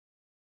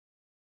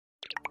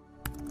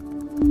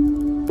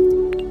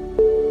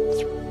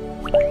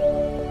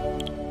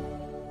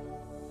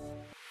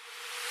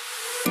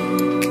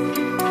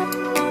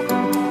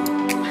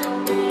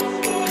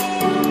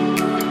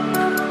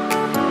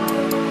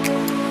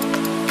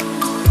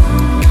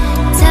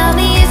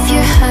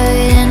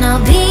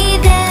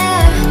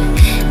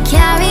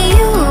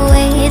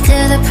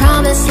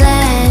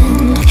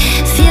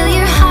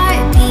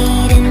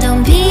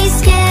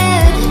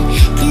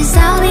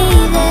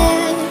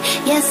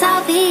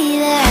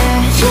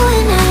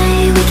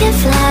can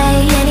fly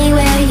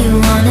anywhere you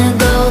wanna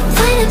go.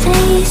 Find a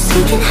place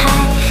we can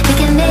hide, we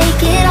can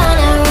make it on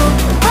our own.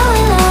 Go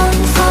along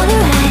for the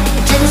ride,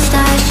 to the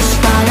stars just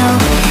follow.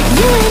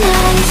 You and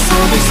I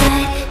side by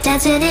side,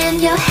 dancing in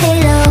your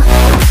halo.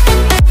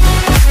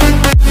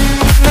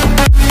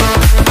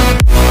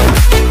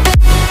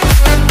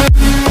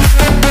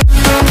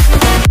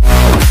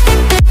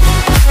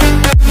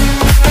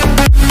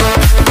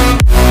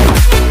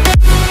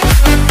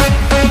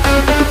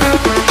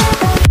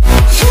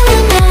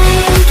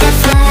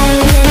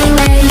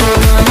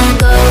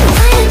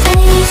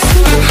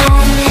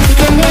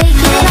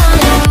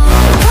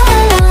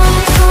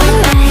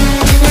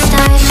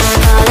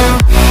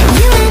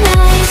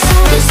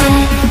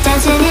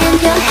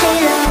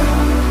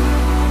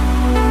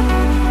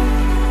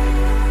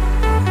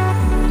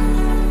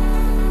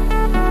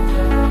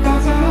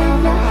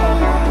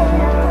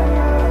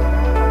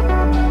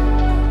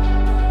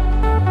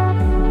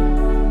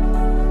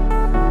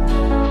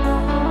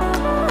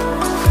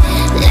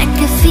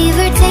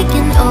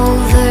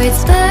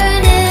 It's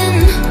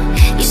burning.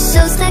 You're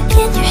so stuck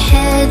in your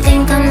head,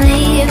 think I'm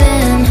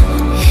leaving.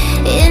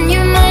 In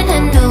your mind I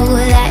know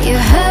that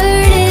you're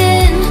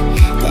hurting,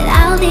 that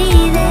I'll be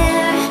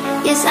there,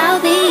 yes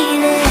I'll be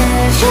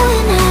there. You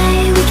and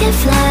I, we can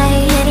fly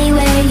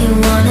anywhere you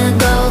wanna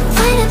go.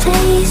 Find a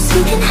place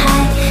we can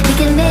hide, we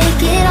can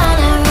make it on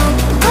our own.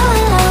 Go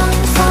along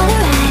for the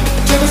ride,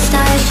 to the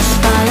stars just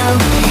follow.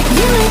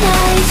 You and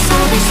I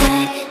side by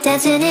side,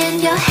 dancing in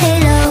your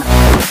halo.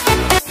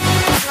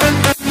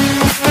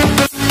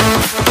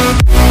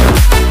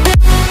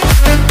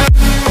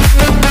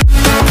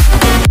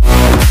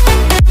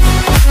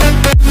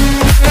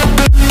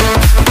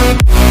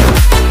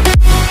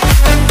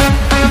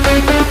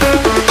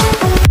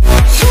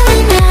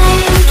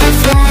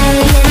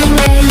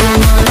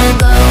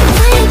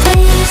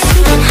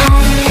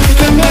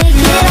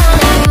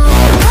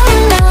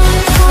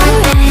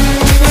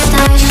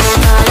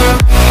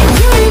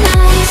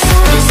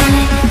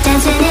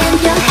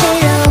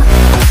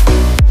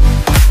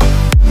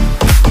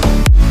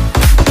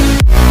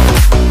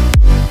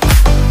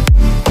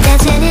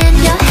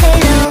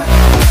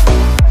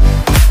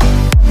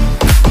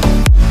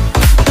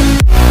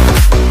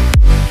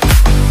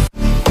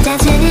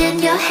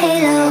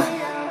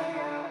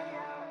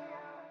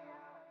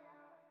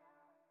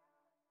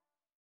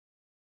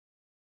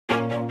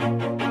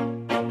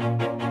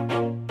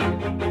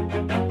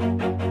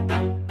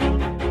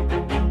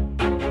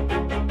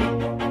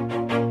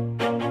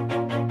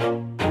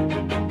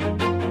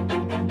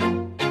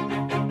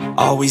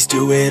 Always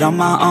do it on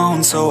my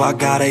own, so I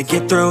gotta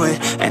get through it.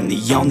 And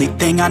the only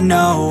thing I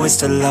know is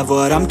to love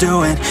what I'm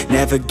doing.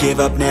 Never give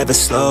up, never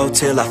slow,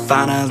 till I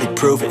finally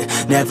prove it.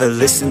 Never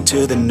listen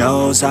to the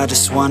no's, I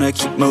just wanna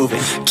keep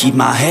moving. Keep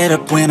my head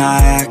up when I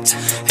act,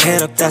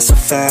 head up, that's a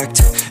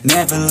fact.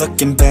 Never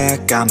looking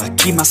back, I'ma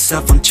keep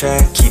myself on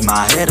track. Keep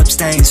my head up,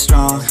 staying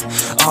strong,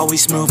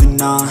 always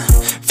moving on.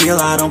 Feel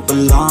I don't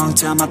belong,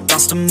 tell my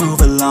thoughts to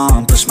move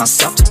along. Push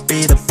myself to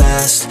be the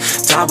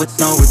best, die with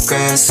no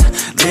regrets.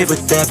 Live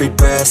with every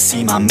breath,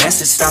 see my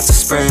message start to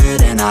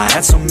spread. And I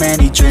had so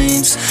many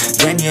dreams,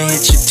 then you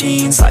hit your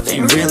teens. Life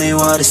ain't really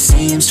what it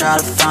seems, try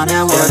to find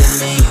out what it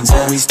means.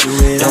 Always do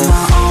it on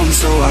my own,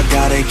 so I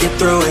gotta get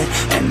through it.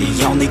 And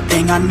the only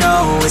thing I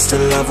know is to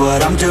love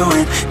what I'm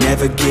doing.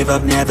 Never give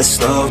up, never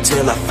slow,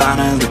 till I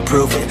finally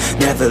prove it.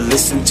 Never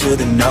listen to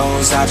the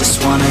no's, I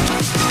just wanna